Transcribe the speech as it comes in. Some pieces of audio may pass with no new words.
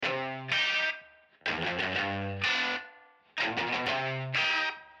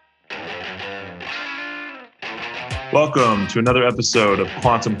Welcome to another episode of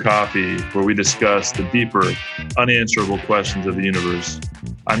Quantum Coffee, where we discuss the deeper, unanswerable questions of the universe.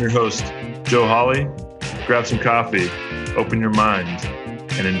 I'm your host, Joe Hawley. Grab some coffee, open your mind,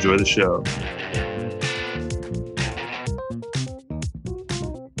 and enjoy the show.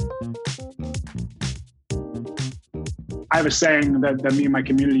 I have a saying that me and my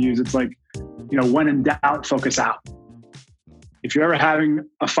community use. It's like, when in doubt, focus out. If you're ever having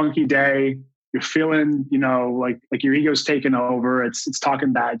a funky day, you're feeling, like your ego's taken over, it's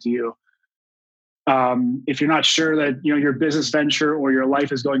talking bad to you. If you're not sure that, your business venture or your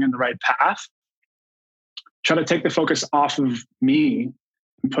life is going in the right path, try to take the focus off of me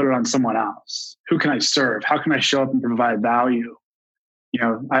and put it on someone else. Who can I serve? How can I show up and provide value?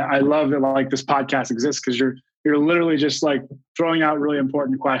 I love that like this podcast exists because you're literally just like throwing out really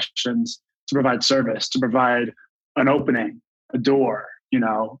important questions to provide service, to provide an opening, a door,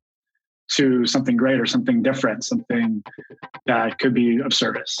 to something greater, something different, something that could be of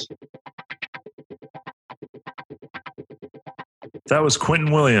service. That was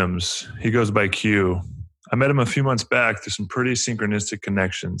Quentin Williams. He goes by Q. I met him a few months back through some pretty synchronistic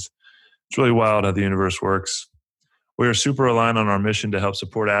connections. It's really wild how the universe works. We are super aligned on our mission to help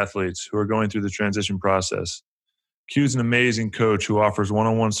support athletes who are going through the transition process. Q's an amazing coach who offers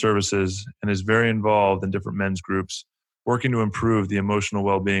one-on-one services and is very involved in different men's groups, working to improve the emotional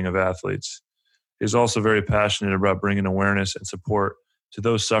well-being of athletes. He is also very passionate about bringing awareness and support to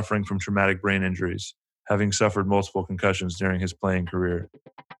those suffering from traumatic brain injuries, having suffered multiple concussions during his playing career.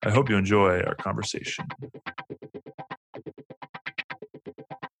 I hope you enjoy our conversation.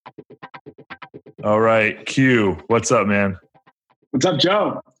 All right, Q, what's up, man? What's up,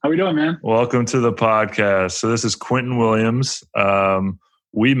 Joe? How we doing, man? Welcome to the podcast. So this is Quentin Williams.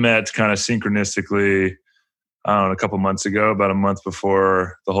 We met kind of synchronistically, a couple months ago, about a month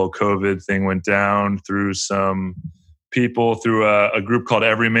before the whole COVID thing went down, through some people, through a group called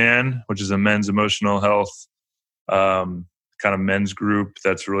Everyman, which is a men's emotional health kind of men's group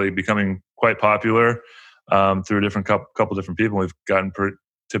that's really becoming quite popular through a different couple different people. We've gotten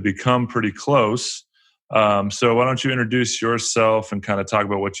to become pretty close. So why don't you introduce yourself and kind of talk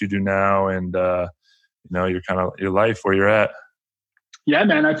about what you do now and your life, where you're at. Yeah,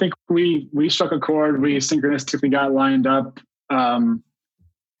 man, I think we struck a chord. We synchronistically got lined up.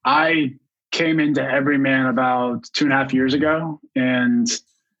 I came into Everyman about 2.5 years ago and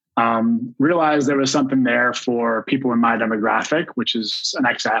realized there was something there for people in my demographic, which is an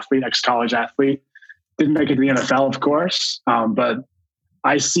ex-athlete, ex-college athlete. Didn't make it to the NFL, of course, but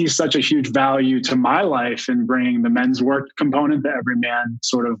I see such a huge value to my life in bringing the men's work component, the Everyman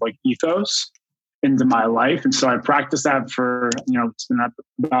sort of like ethos into my life. And so I practiced that for, it's been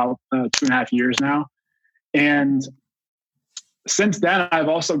about 2.5 years now. And since then, I've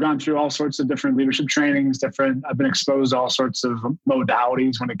also gone through all sorts of different leadership trainings, I've been exposed to all sorts of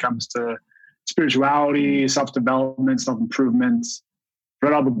modalities when it comes to spirituality, self-development, self-improvement,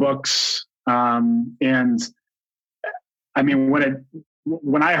 read all the books. And I mean,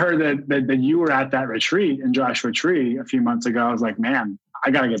 when I heard that you were at that retreat in Joshua Tree a few months ago, I was like, man,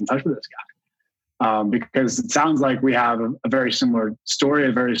 I got to get in touch with this guy. Because it sounds like we have a very similar story,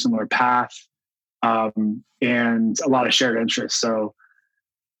 a very similar path, and a lot of shared interests. So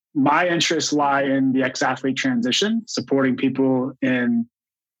my interests lie in the ex-athlete transition, supporting people in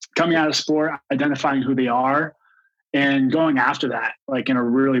coming out of sport, identifying who they are, and going after that, like in a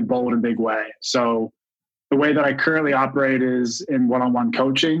really bold and big way. So the way that I currently operate is in one-on-one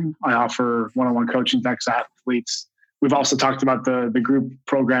coaching. I offer one-on-one coaching to ex-athletes. We've also talked about the group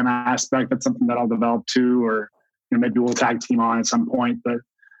program aspect. That's something that I'll develop too, or maybe we'll tag team on at some point. But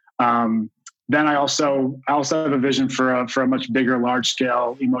then I also have a vision for a much bigger, large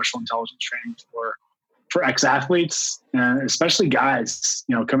scale emotional intelligence training for ex-athletes, and especially guys,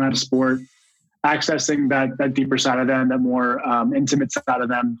 coming out of sport, accessing that deeper side of them, that more intimate side of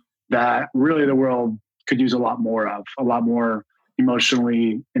them that really the world could use a lot more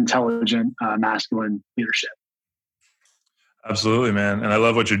emotionally intelligent, masculine leadership. Absolutely, man. And I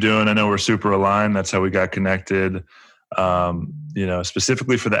love what you're doing. I know we're super aligned. That's how we got connected.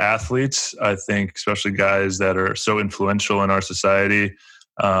 Specifically for the athletes, I think, especially guys that are so influential in our society,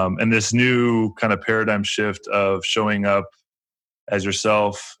 and this new kind of paradigm shift of showing up as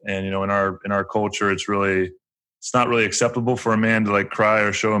yourself. And, in our culture, it's not really acceptable for a man to like cry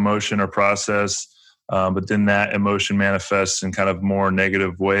or show emotion or process. But then that emotion manifests in kind of more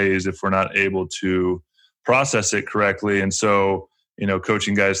negative ways if we're not able to process it correctly. And so,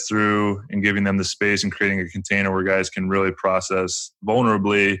 coaching guys through and giving them the space and creating a container where guys can really process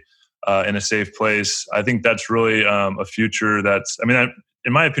vulnerably in a safe place. I think that's really a future that's,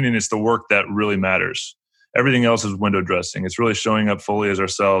 in my opinion, it's the work that really matters. Everything else is window dressing. It's really showing up fully as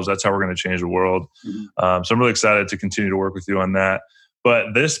ourselves. That's how we're going to change the world. So I'm really excited to continue to work with you on that.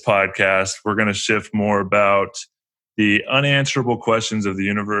 But this podcast, we're going to shift more about the unanswerable questions of the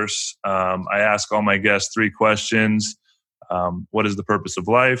universe. I ask all my guests 3 questions. What is the purpose of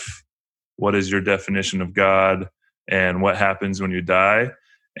life? What is your definition of God? And what happens when you die?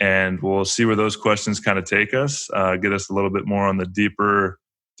 And we'll see where those questions kind of take us, get us a little bit more on the deeper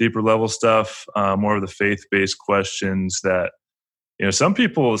level stuff, more of the faith-based questions that, some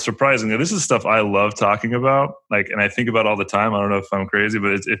people, surprisingly, this is stuff I love talking about, and I think about all the time. I don't know if I'm crazy,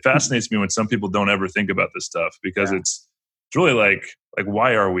 but it fascinates me when some people don't ever think about this stuff, because it's really like,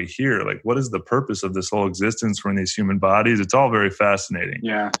 why are we here? Like, what is the purpose of this whole existence? We're in these human bodies. It's all very fascinating.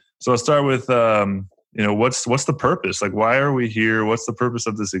 Yeah. So I'll start with, what's the purpose? Like, why are we here? What's the purpose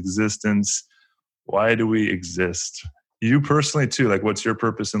of this existence? Why do we exist? You personally too, like, what's your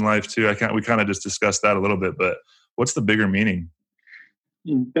purpose in life too? We kind of just discussed that a little bit, but what's the bigger meaning?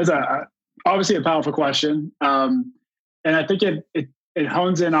 That's obviously a powerful question. And I think it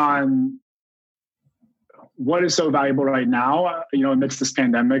hones in on what is so valuable right now, amidst this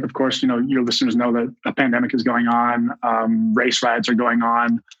pandemic. Of course, your listeners know that a pandemic is going on. Race riots are going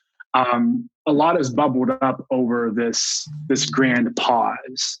on. A lot has bubbled up over this grand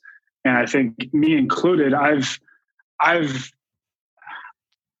pause. And I think, me included, a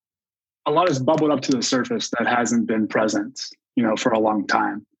lot has bubbled up to the surface that hasn't been present, for a long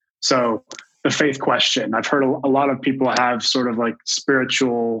time. So the faith question, I've heard a lot of people have sort of like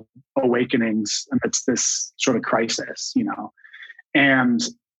spiritual awakenings amidst this sort of crisis, and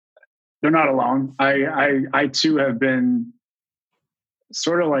they're not alone. I too have been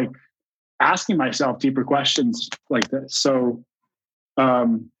sort of like asking myself deeper questions like this. So,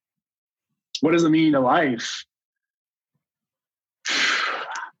 what does it mean to life?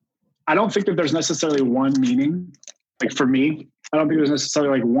 I don't think that there's necessarily one meaning. Like, for me, I don't think there's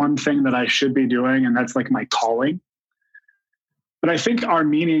necessarily like one thing that I should be doing, and that's like my calling. But I think our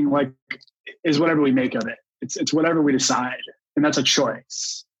meaning, like, is whatever we make of it. It's whatever we decide, and that's a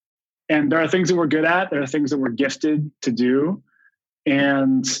choice. And there are things that we're good at. There are things that we're gifted to do.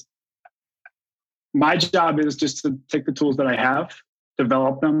 And my job is just to take the tools that I have,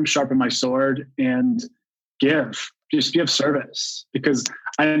 develop them, sharpen my sword, and just give service. Because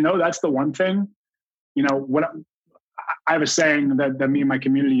I know that's the one thing, what I have a saying that me and my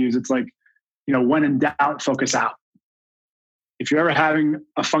community use. It's like, when in doubt, focus out. If you're ever having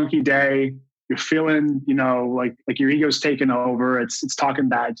a funky day, you're feeling, like your ego's taken over, it's talking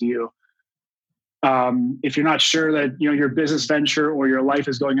bad to you. If you're not sure that, your business venture or your life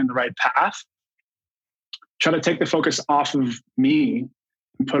is going in the right path, try to take the focus off of me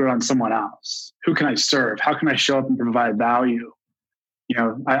and put it on someone else. Who can I serve? How can I show up and provide value?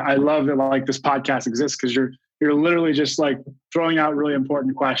 I love that, like, this podcast exists, because you're literally just like throwing out really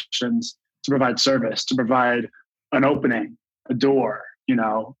important questions to provide service, to provide an opening, a door,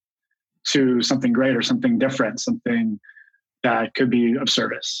 to something greater, something different, something that could be of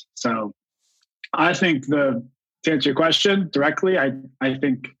service. So I think to answer your question directly, I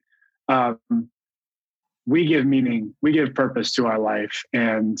think we give meaning, we give purpose to our life,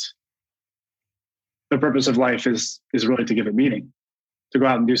 and the purpose of life is really to give it meaning, to go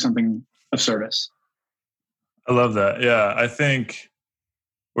out and do something of service. I love that. Yeah, I think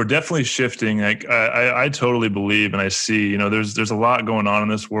we're definitely shifting. Like, I totally believe, and I see, there's a lot going on in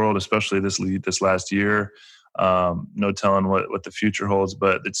this world, especially this last year. No telling what the future holds,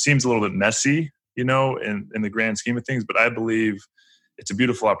 but it seems a little bit messy, in the grand scheme of things. But I believe it's a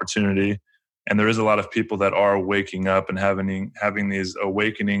beautiful opportunity, and there is a lot of people that are waking up and having these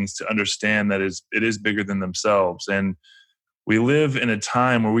awakenings to understand that it is bigger than themselves. And we live in a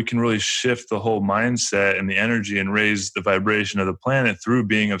time where we can really shift the whole mindset and the energy and raise the vibration of the planet through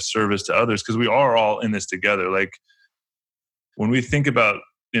being of service to others, because we are all in this together. Like, when we think about,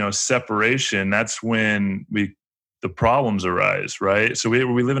 separation, that's when the problems arise, right? So we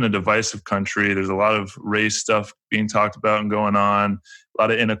live in a divisive country. There's a lot of race stuff being talked about and going on, a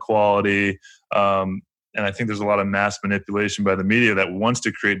lot of inequality. And I think there's a lot of mass manipulation by the media that wants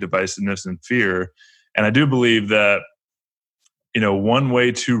to create divisiveness and fear. And I do believe that, one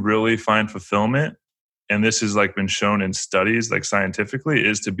way to really find fulfillment, and this has like been shown in studies, like scientifically,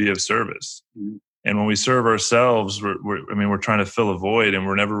 is to be of service. Mm-hmm. And when we serve ourselves, we're trying to fill a void, and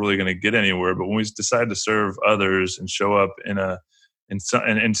we're never really going to get anywhere. But when we decide to serve others and show up and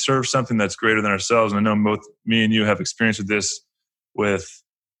serve something that's greater than ourselves, and I know both me and you have experience with this with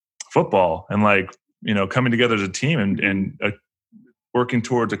football, and coming together as a team and working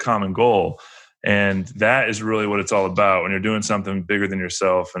towards a common goal. And that is really what it's all about when you're doing something bigger than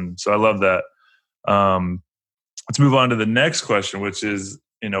yourself. And so I love that. Let's move on to the next question, which is,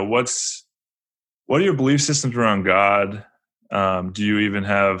 what are your belief systems around God? Do you even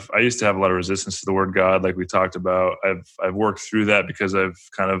have, I used to have a lot of resistance to the word God, like we talked about. I've worked through that because I've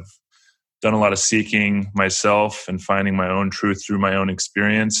kind of done a lot of seeking myself and finding my own truth through my own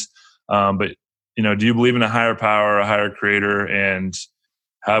experience. But do you believe in a higher power, a higher creator? And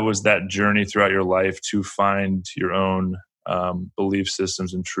how was that journey throughout your life to find your own belief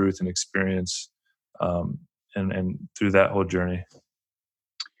systems and truth and experience, and through that whole journey?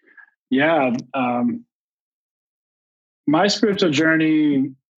 Yeah. My spiritual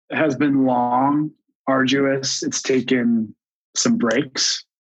journey has been long, arduous. It's taken some breaks.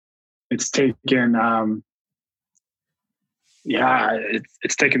 It's taken,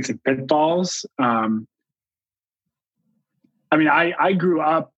 it's taken some pitfalls. I grew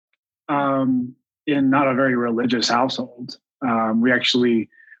up in not a very religious household. We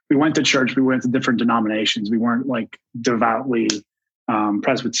went to church. We went to different denominations. We weren't like devoutly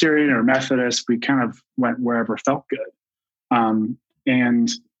Presbyterian or Methodist. We kind of went wherever felt good. And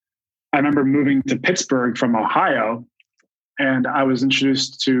I remember moving to Pittsburgh from Ohio, and I was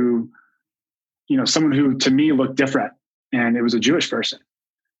introduced to, someone who to me looked different, and it was a Jewish person.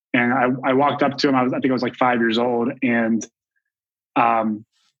 And I walked up to him. I think I was like 5 years old, and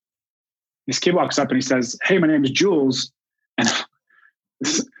this kid walks up and he says, "Hey, my name is Jules." And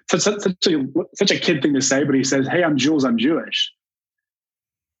such a kid thing to say, but he says, "Hey, I'm Jules. I'm Jewish."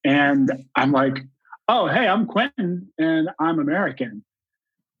 And I'm like, "Oh, hey, I'm Quentin and I'm American."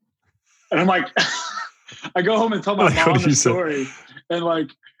 And I'm like, I go home and tell my mom the story. And like,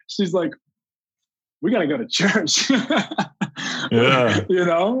 she's like, "We got to go to church." Yeah.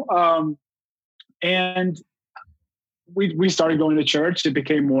 And we started going to church. It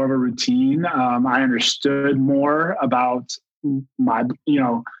became more of a routine. I understood more about my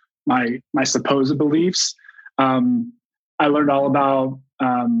supposed beliefs. I learned all about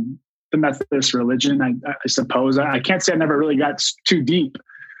the Methodist religion. I suppose I can't say I never really got too deep.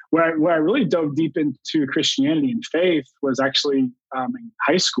 Where I really dove deep into Christianity and faith was actually in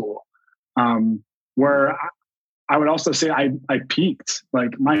high school, where I would also say I peaked.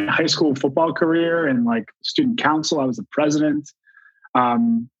 Like my high school football career and like student council, I was the president. I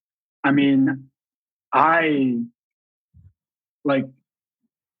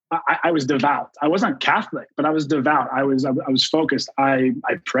was devout. I wasn't Catholic, but I was devout. I was focused. I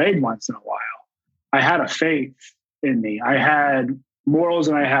prayed once in a while. I had a faith in me. I had morals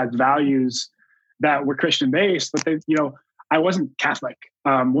and I had values that were Christian based, but I wasn't Catholic.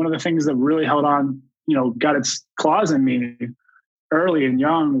 One of the things that really held on, got its claws in me early and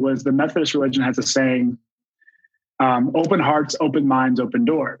young was the Methodist religion has a saying, open hearts, open minds, open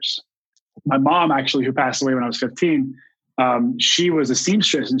doors. My mom actually, who passed away when I was 15, she was a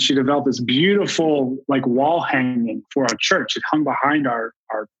seamstress and she developed this beautiful like wall hanging for our church. It hung behind our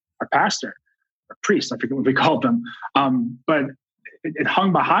pastor, or priest, I forget what we called them. But it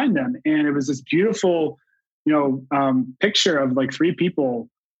hung behind them. And it was this beautiful, picture of like three people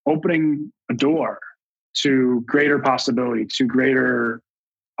opening a door to greater possibility, to greater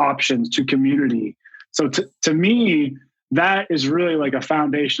options, to community. So to me, that is really like a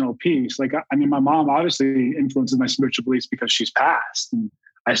foundational piece. Like, my mom obviously influences my spiritual beliefs because she's passed, and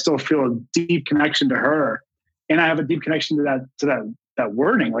I still feel a deep connection to her. And I have a deep connection to that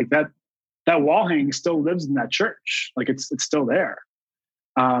wording, like that wall hanging still lives in that church. Like it's still there.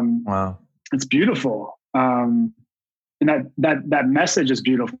 Wow. It's beautiful. And that message is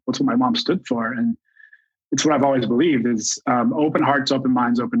beautiful. It's what my mom stood for. And it's what I've always believed is open hearts, open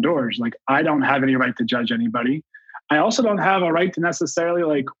minds, open doors. Like I don't have any right to judge anybody. I also don't have a right to necessarily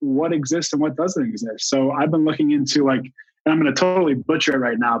like what exists and what doesn't exist. So I've been looking into like, and I'm going to totally butcher it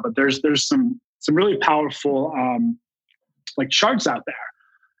right now, but there's some really powerful like charts out there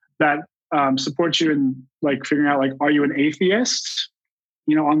that support you in like figuring out like, are you an atheist?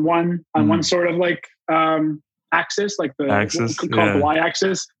 On one sort of like axis, like the axis, what we call the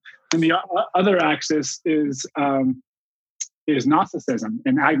y-axis, and the other axis is Gnosticism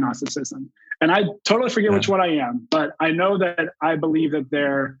and agnosticism. And I totally forget which one I am, but I know that I believe that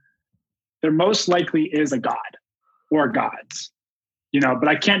there most likely is a God or gods, but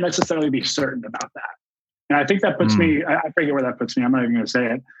I can't necessarily be certain about that. And I think that puts me, I forget where that puts me. I'm not even going to say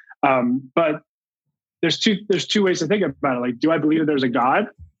it. But there's two ways to think about it. Like, do I believe that there's a God?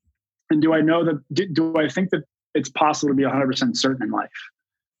 And do I know that, do I think that it's possible to be 100% certain in life?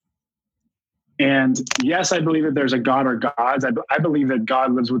 And yes, I believe that there's a God or gods. I believe that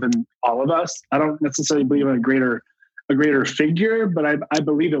God lives within all of us. I don't necessarily believe in a greater a greater figure, but I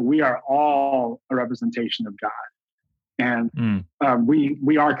believe that we are all a representation of God, and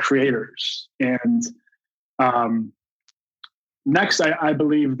we are creators. And next, I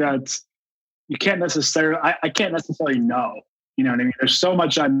believe that you can't necessarily, I can't necessarily know. You know what I mean? There's so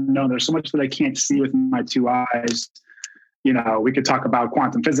much unknown. There's so much that I can't see with my two eyes. You know, we could talk about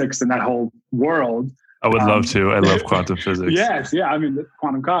quantum physics and that whole world. I would love to. I love quantum physics. Yes. Yeah. I mean,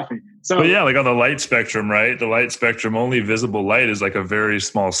 quantum coffee. So, but yeah, like on the light spectrum, right? The light spectrum, only visible light is like a very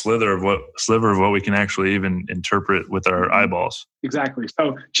small sliver of what we can actually even interpret with our eyeballs. Exactly.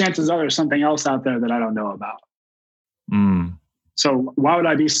 So chances are there's something else out there that I don't know about. Mm. So why would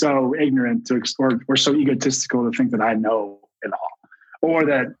I be so ignorant or so egotistical to think that I know it all, or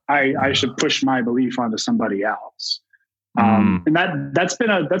that I should push my belief onto somebody else? And that's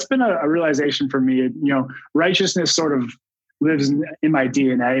been a realization for me. You know, righteousness sort of lives in my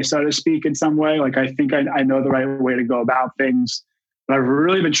DNA, so to speak, in some way. Like I think I know the right way to go about things, but I've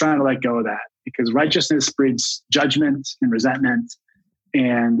really been trying to let go of that, because righteousness breeds judgment and resentment,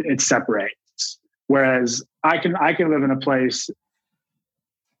 and it separates. Whereas I can live in a place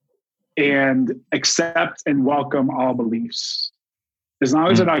and accept and welcome all beliefs, as long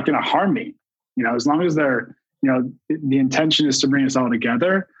as they're not going to harm me. You know, as long as they're, you know, the intention is to bring us all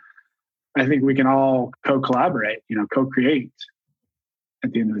together. I think we can all co-collaborate, you know, co-create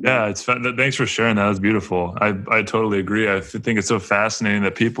at the end of the day. Yeah, it's thanks for sharing that. That's beautiful. I totally agree. I think it's so fascinating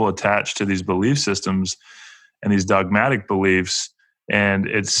that people attach to these belief systems and these dogmatic beliefs, and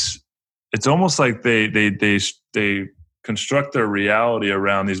it's almost like they construct their reality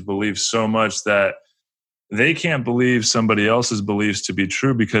around these beliefs so much that they can't believe somebody else's beliefs to be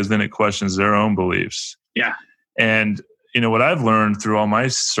true, because then it questions their own beliefs. Yeah. And, you know, what I've learned through all my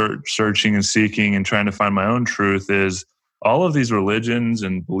searching and seeking and trying to find my own truth is all of these religions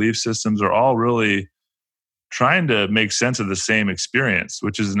and belief systems are all really trying to make sense of the same experience,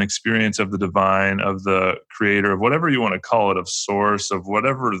 which is an experience of the divine, of the creator, of whatever you want to call it, of source, of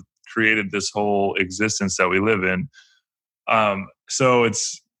whatever created this whole existence that we live in. So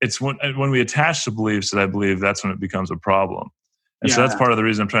it's when we attach to beliefs that I believe that's when it becomes a problem. And so that's part of the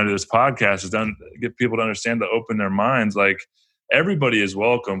reason I'm trying to do this podcast, is to get people to understand, to open their minds. Like, everybody is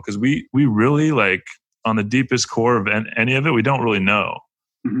welcome, because we really, like, on the deepest core of any of it, we don't really know.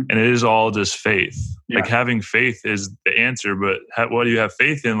 Mm-hmm. And it is all just faith. Yeah. Like, having faith is the answer, but what do you have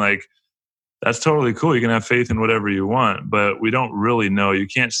faith in? Like, that's totally cool. You can have faith in whatever you want, but we don't really know. You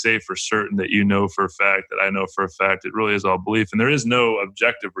can't say for certain that you know for a fact, that I know for a fact. It really is all belief. And there is no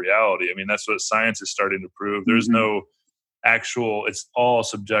objective reality. I mean, that's what science is starting to prove. There's no actual, it's all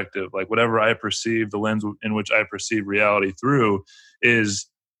subjective. Like, whatever I perceive, the lens in which I perceive reality through is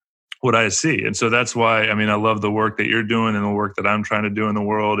what I see. And so that's why, I mean, I love the work that you're doing, and the work that I'm trying to do in the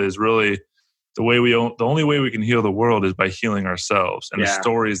world is really the only way we can heal the world is by healing ourselves and the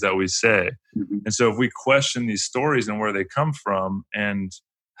stories that we say. Mm-hmm. And so if we question these stories and where they come from and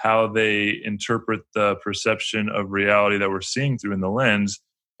how they interpret the perception of reality that we're seeing through in the lens,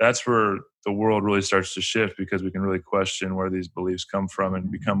 that's where the world really starts to shift, because we can really question where these beliefs come from and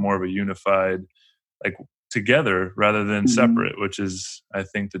become more of a unified, like, together rather than separate, which is, I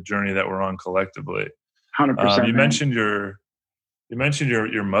think, the journey that we're on collectively. 100%. You mentioned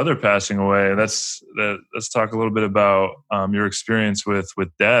your mother passing away. Let's talk a little bit about your experience with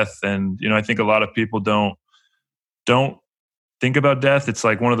death. And, you know, I think a lot of people don't think about death. It's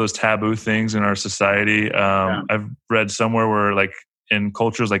like one of those taboo things in our society. I've read somewhere where, like, in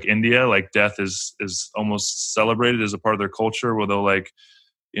cultures like India, like, death is almost celebrated as a part of their culture, where they'll, like,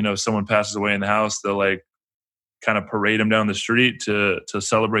 you know, if someone passes away in the house, they'll, like, kind of parade them down the street to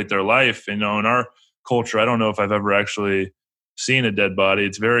celebrate their life. And, you know, in our culture, I don't know if I've ever actually seen a dead body.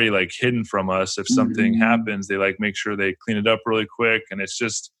 It's very, like, hidden from us. If something happens, they, like, make sure they clean it up really quick. And it's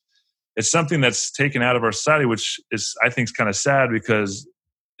something that's taken out of our society, which is, I think, is kind of sad, because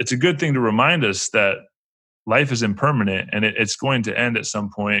it's a good thing to remind us that life is impermanent and it's going to end at some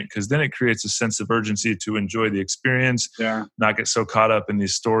point, because then it creates a sense of urgency to enjoy the experience, not get so caught up in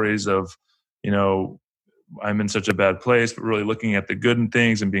these stories of, you know, I'm in such a bad place, but really looking at the good in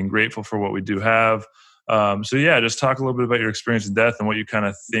things and being grateful for what we do have. So yeah, just talk a little bit about your experience in death and what you kind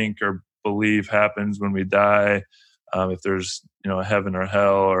of think or believe happens when we die. If there's, you know, a heaven or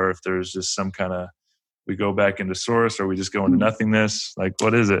hell, or if there's just some kind of, we go back into source, or we just go into nothingness. Like,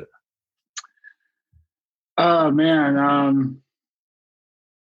 what is it? Oh man.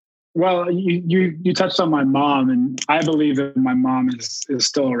 Well, you touched on my mom, and I believe that my mom is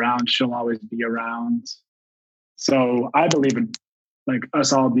still around. She'll always be around. So I believe in, like,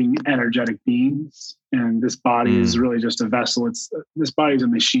 us all being energetic beings, and this body is really just a vessel. This body is a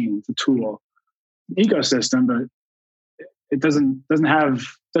machine. It's a tool, ecosystem, but it doesn't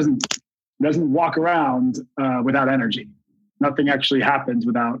walk around without energy. Nothing actually happens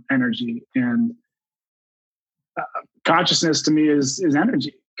without energy. And consciousness to me is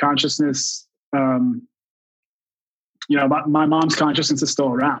energy. Consciousness, my mom's consciousness is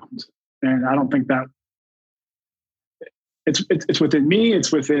still around, and I don't think that it's within me.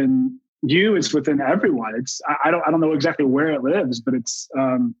 It's within you. It's within everyone. I don't know exactly where it lives, but it's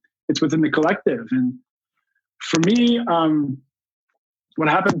within the collective. And for me, what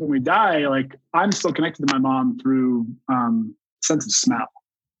happens when we die? Like, I'm still connected to my mom through sense of smell.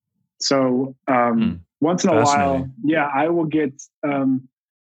 So once in a while, I will get.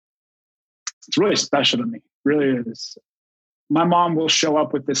 It's really special to me. Really is. My mom will show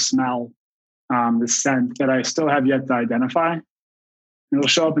up with this smell, this scent that I still have yet to identify. And it'll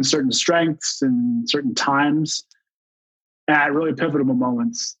show up in certain strengths and certain times at really pivotal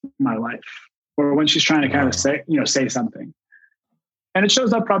moments in my life, or when she's trying to kind of say something. And it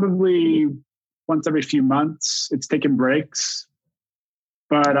shows up probably once every few months. It's taking breaks,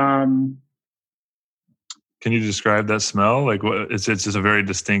 but can you describe that smell? Like, what? It's just a very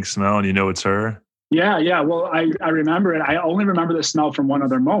distinct smell, and it's her. Yeah. Well, I remember it. I only remember the smell from one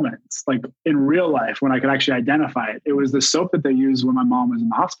other moment, like in real life, when I could actually identify it. It was the soap that they used when my mom was in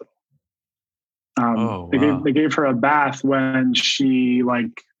the hospital. They gave her a bath when she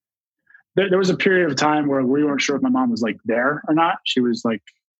there was a period of time where we weren't sure if my mom was there or not. She was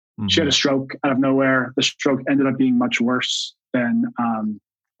she had a stroke out of nowhere. The stroke ended up being much worse than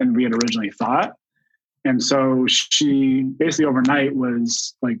we had originally thought. And so she basically overnight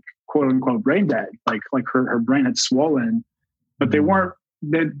was quote unquote brain dead. Like her brain had swollen, but they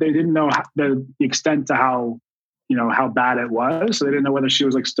didn't know the extent to how bad it was. So they didn't know whether she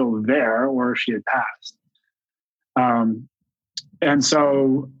was still there or if she had passed. And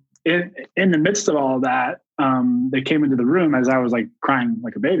so in the midst of all that, they came into the room as I was crying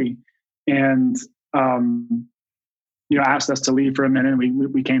like a baby, and asked us to leave for a minute.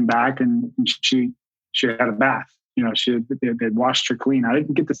 We came back, and she had a bath. They'd washed her clean. I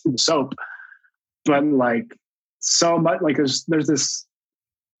didn't get to see the soap, but so much, there's this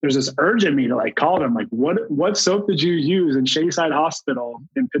urge in me to call them, what soap did you use in Shayside Hospital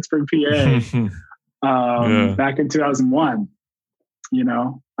in Pittsburgh, PA, back in 2001,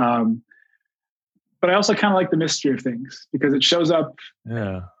 but I also kind of like the mystery of things because it shows up.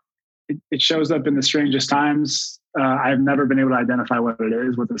 Yeah. It shows up in the strangest times. I've never been able to identify what it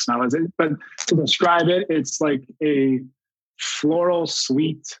is, what the smell is. But to describe it, it's like a floral,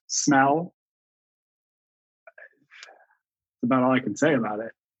 sweet smell. That's about all I can say about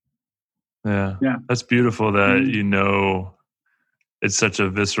it. Yeah. That's beautiful that, it's such a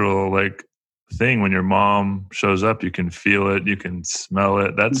visceral thing. When your mom shows up, you can feel it, you can smell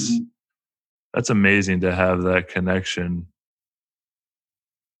it. That's amazing to have that connection.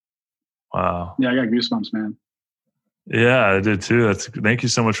 Wow. Yeah, I got goosebumps, man. Yeah, I did too. Thank you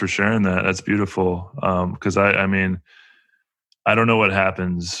so much for sharing that. That's beautiful. Because I mean, I don't know what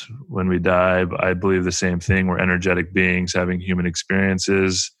happens when we die, but I believe the same thing. We're energetic beings having human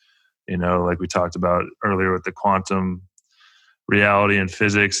experiences, like we talked about earlier with the quantum reality and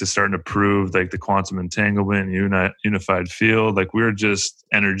physics is starting to prove the quantum entanglement, unified field. We're just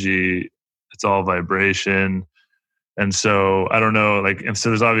energy. It's all vibration. And so I don't know, and so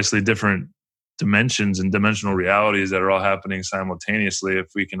there's obviously different dimensions and dimensional realities that are all happening simultaneously. If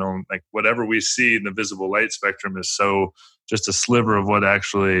we can own, whatever we see in the visible light spectrum is so just a sliver of what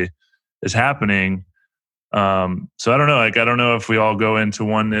actually is happening. So I don't know, I don't know if we all go into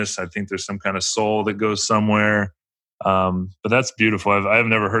oneness. I think there's some kind of soul that goes somewhere. But that's beautiful. I've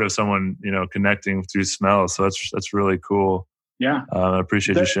never heard of someone, connecting through smell. So that's really cool. Yeah. I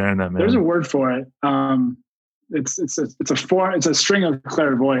appreciate you sharing that, man. There's a word for it. It's a string of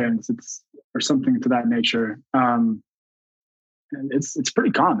clairvoyance. Or something to that nature. And it's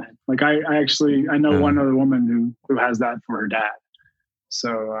pretty common. I know one other woman who has that for her dad.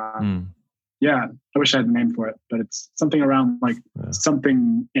 So I wish I had a name for it, but it's something around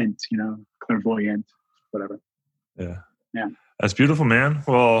something int, clairvoyant, whatever. Yeah. That's beautiful, man.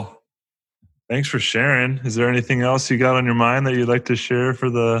 Well, thanks for sharing. Is there anything else you got on your mind that you'd like to share for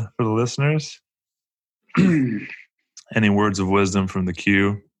the listeners? Any words of wisdom from the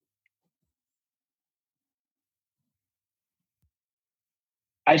Q?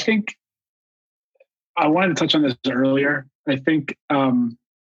 I think I wanted to touch on this earlier. I think two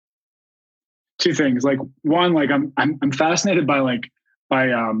things. One, I'm fascinated by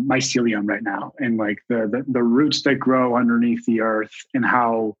mycelium right now, and the roots that grow underneath the earth, and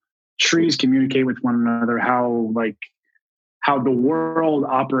how trees communicate with one another, how the world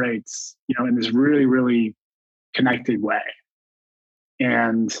operates, in this really, really connected way.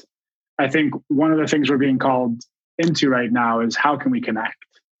 And I think one of the things we're being called into right now is how can we connect?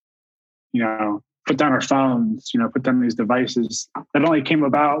 Put down our phones, put down these devices that only came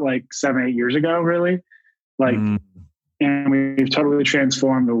about like 7-8 years ago, really. And we've totally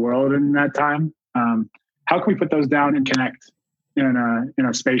transformed the world in that time. How can we put those down and connect in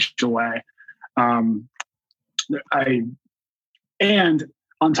a spatial way? And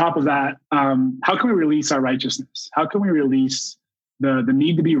on top of that, how can we release our righteousness? How can we release the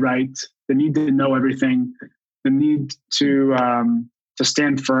need to be right, the need to know everything, the need to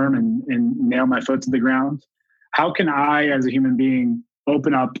stand firm and nail my foot to the ground? How can I, as a human being,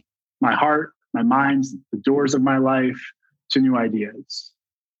 open up my heart, my mind, the doors of my life to new ideas?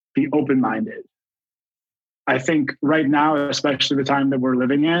 Be open-minded. I think right now, especially the time that we're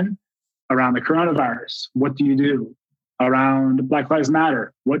living in, around the coronavirus, what do you do? Around Black Lives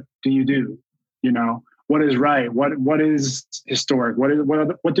Matter, what do you do? What is right? What is historic? What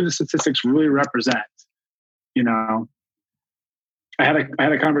do the statistics really represent? I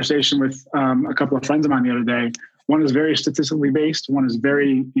had a conversation with a couple of friends of mine the other day. One is very statistically based. One is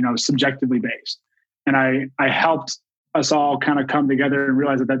very, subjectively based. And I helped us all kind of come together and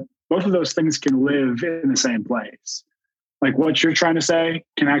realize that both of those things can live in the same place. Like what you're trying to say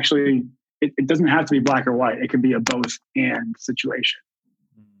can actually, it doesn't have to be black or white. It can be a both and situation.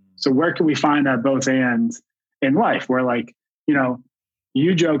 So where can we find that both and in life where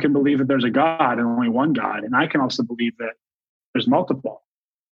you, Joe, can believe that there's a God and only one God. And I can also believe that there's multiple,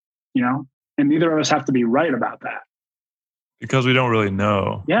 and neither of us have to be right about that. Because we don't really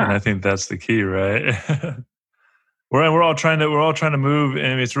know. Yeah. And I think that's the key, right? We're all trying to move,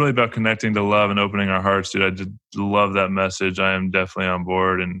 and it's really about connecting to love and opening our hearts, dude. I did love that message. I am definitely on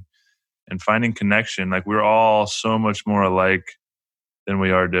board and finding connection. Like we're all so much more alike than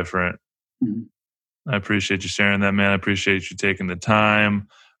we are different. Mm-hmm. I appreciate you sharing that, man. I appreciate you taking the time.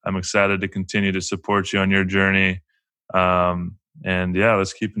 I'm excited to continue to support you on your journey. And yeah,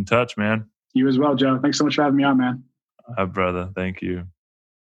 let's keep in touch, man. You as well, Joe. Thanks so much for having me on, man. Brother. Thank you.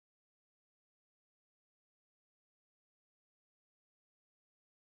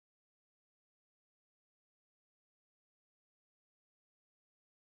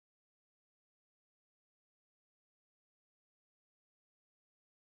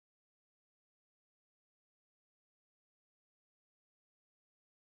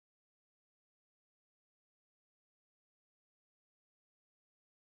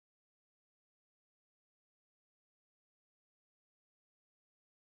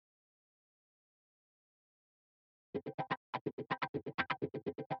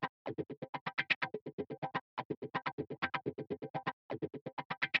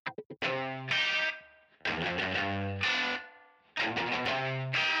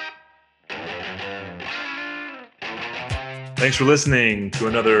 Thanks for listening to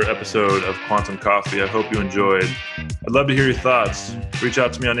another episode of Quantum Coffee. I hope you enjoyed. I'd love to hear your thoughts. Reach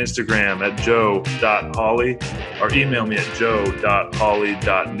out to me on Instagram at joe.hawley or email me at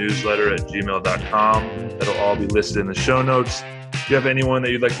joe.hawley.newsletter@gmail.com. That'll all be listed in the show notes. If you have anyone that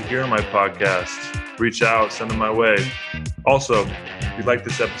you'd like to hear on my podcast, reach out, send them my way. Also, if you like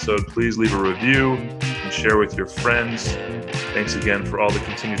this episode, please leave a review and share with your friends. Thanks again for all the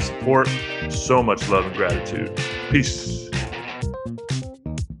continued support. So much love and gratitude. Peace.